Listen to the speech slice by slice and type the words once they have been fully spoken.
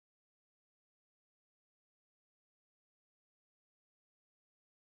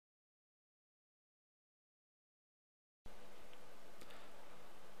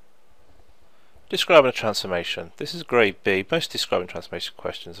Describing a transformation. This is grade B. Most describing transformation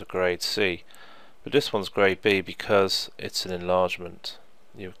questions are grade C, but this one's grade B because it's an enlargement.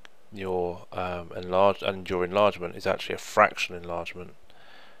 Your enlargement is actually a fractional enlargement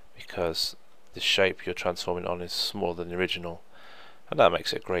because the shape you're transforming on is smaller than the original, and that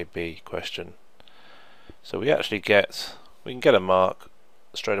makes it a grade B question. So we can get a mark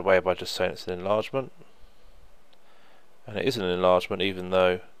straight away by just saying it's an enlargement, and it is an enlargement even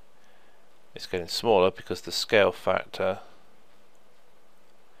though it's getting smaller because the scale factor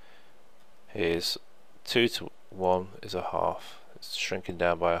is 2 to 1 is a half. It's shrinking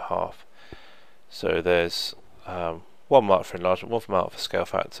down by a half. So there's 1 mark for enlargement, 1 mark for scale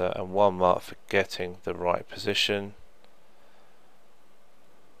factor, and 1 mark for getting the right position.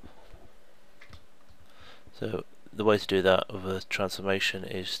 So the way to do that with a transformation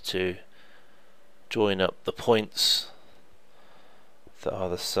is to join up the points that are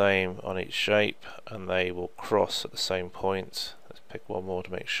the same on each shape, and they will cross at the same point. Let's pick one more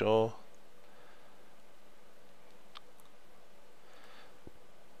to make sure.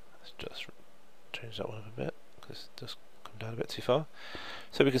 Let's just change that one up a bit because it does come down a bit too far.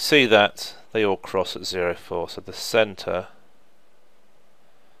 So we can see that they all cross at 0, 4. So the centre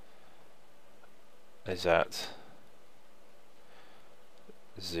is at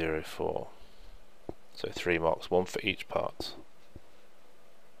 0, 4. So 3 marks, 1 for each part.